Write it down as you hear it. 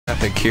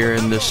traffic here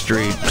in this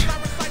street.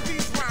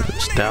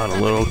 It's down a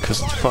little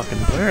because it's fucking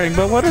blaring,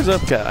 but what is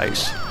up,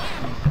 guys?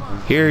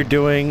 Here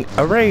doing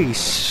a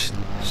race.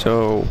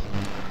 So,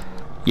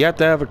 you have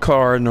to have a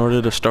car in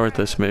order to start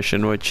this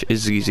mission, which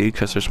is easy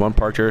because there's one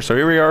part here. So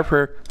here we are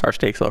for our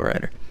stakes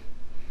lowrider.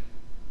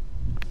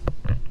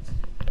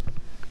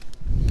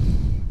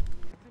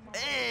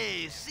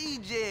 Hey,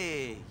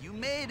 CJ, you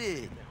made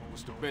it.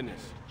 What's the business?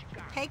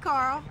 Hey,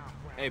 Carl.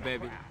 Hey,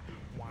 baby.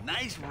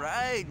 Nice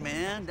ride,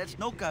 man. That's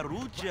no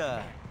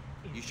carucha.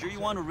 You sure you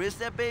want to risk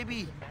that,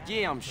 baby?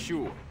 Yeah, I'm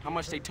sure. How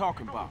much they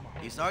talking about?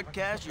 It's our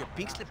cash, your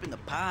pink slip in the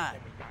pot.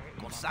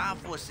 Con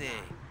Sanfose.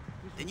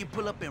 Then you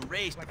pull up and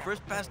race. The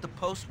first past the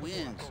post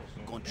wins.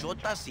 Con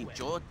chota sin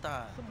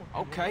chota.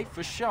 Okay,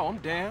 for sure. I'm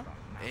down.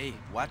 Hey,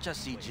 watch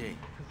us, CJ.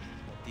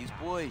 These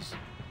boys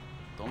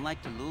don't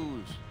like to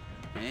lose,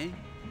 eh?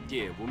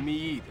 Yeah, well, me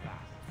either.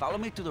 Follow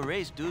me to the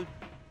race, dude.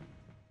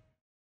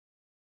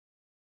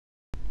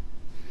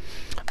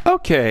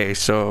 Okay,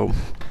 so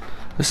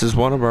this is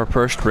one of our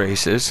first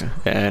races,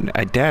 and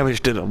I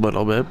damaged it a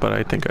little bit, but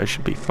I think I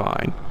should be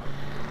fine.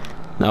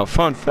 Now,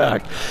 fun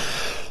fact.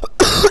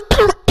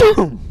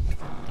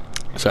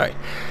 Sorry.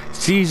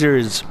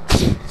 Caesar's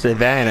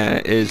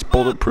Savannah is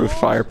bulletproof,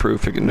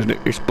 fireproof, and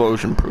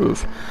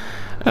explosion-proof.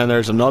 And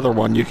there's another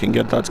one you can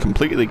get that's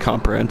completely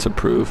comprehensive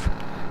proof,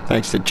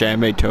 thanks to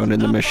Jam Tone in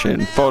the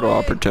mission photo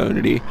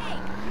opportunity.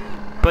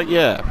 But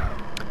yeah.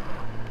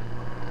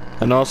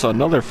 And also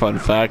another fun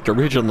fact,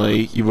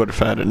 originally you would have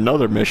had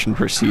another mission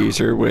for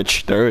Caesar,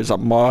 which there is a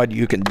mod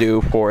you can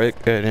do for it,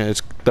 and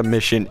it's the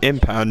mission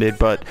impounded,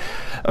 but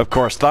of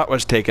course that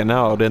was taken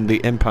out and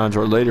the impounds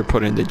were later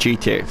put into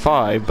GTA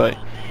 5, but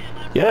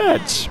yeah,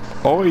 it's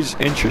always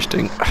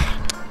interesting.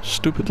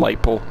 Stupid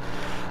light pole.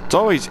 It's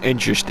always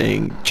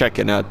interesting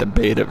checking out the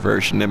beta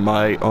version in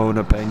my own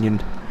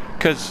opinion,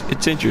 because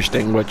it's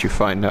interesting what you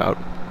find out.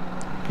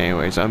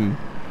 Anyways, I'm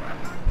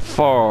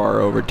far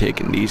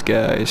overtaking these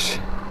guys.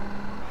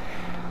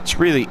 It's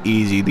really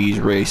easy, these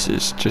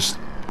races. Just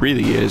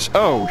really is.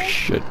 Oh,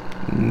 shit.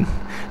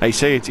 I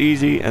say it's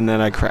easy, and then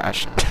I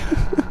crashed.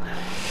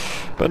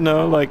 But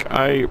no, like,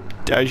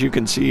 as you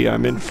can see,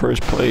 I'm in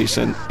first place,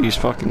 and these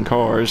fucking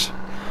cars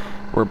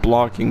were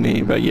blocking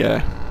me, but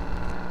yeah.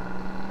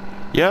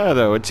 Yeah,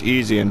 though, it's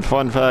easy, and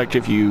fun fact,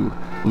 if you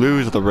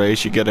lose the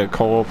race, you get a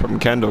call from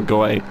Kendall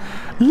going,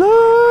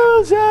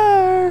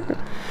 "Loser!"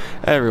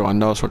 Everyone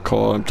knows what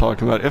call I'm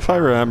talking about. If I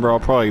remember, I'll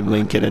probably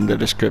link it in the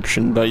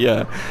description. But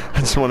yeah,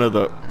 it's one of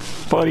the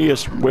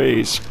funniest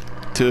ways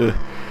to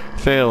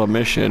fail a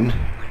mission.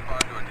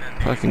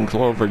 Fucking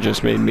Clover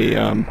just made me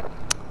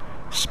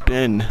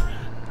spin.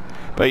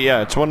 But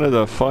yeah, it's one of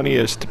the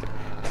funniest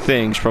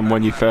things from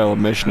when you fail a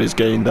mission is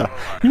getting the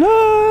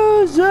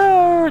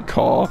loser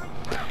call.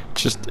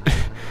 Just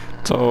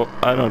so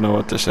I don't know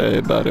what to say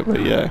about it,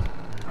 but yeah,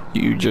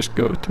 you just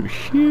go through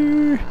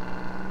here.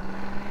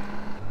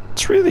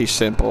 It's really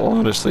simple,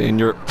 honestly, and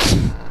you're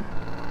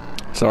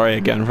sorry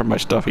again for my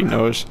stuffy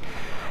nose.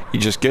 You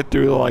just get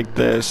through like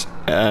this,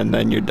 and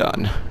then you're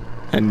done.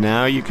 And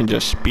now you can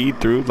just speed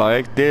through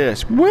like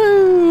this.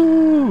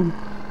 Woo!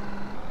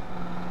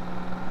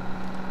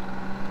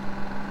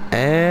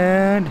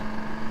 And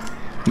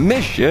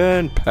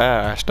mission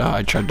passed. Oh,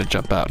 I tried to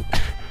jump out.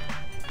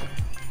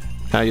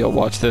 Now you'll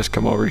watch this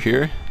come over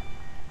here.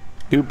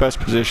 New best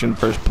position,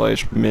 first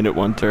place, minute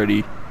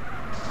 1:30.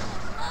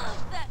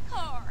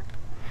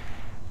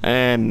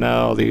 And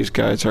now these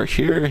guys are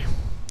here.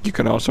 You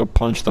can also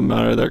punch them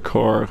out of their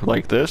car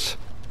like this.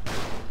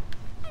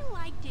 I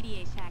like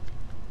GTA Shack.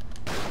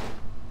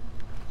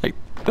 Like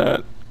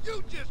that.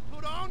 You just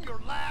put on your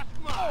last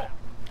mile.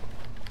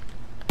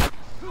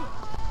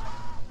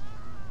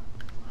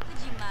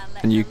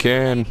 And you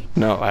can...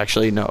 No,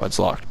 actually, no, it's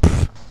locked.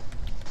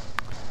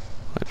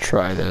 Let's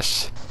try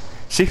this.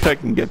 See if I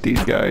can get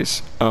these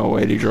guys. Oh,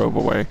 wait, he drove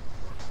away.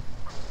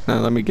 Now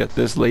let me get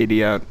this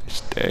lady out.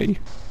 Stay.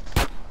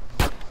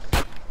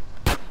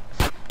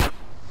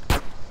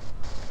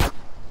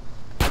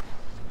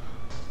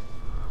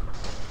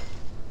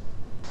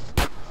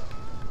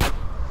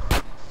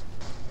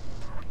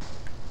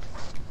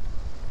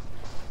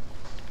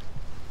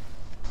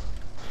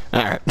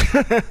 Alright.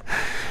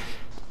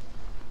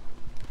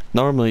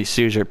 Normally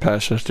Caesar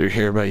passes through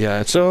here, but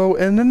yeah. So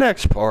in the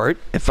next part,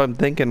 if I'm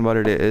thinking what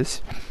it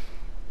is,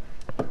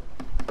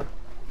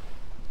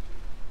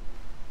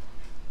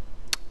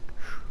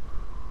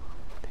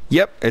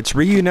 yep, it's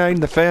reuniting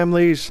the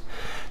families.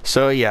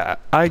 So yeah,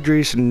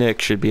 Idris and Nick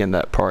should be in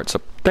that part.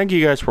 So thank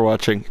you guys for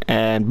watching,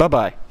 and bye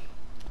bye.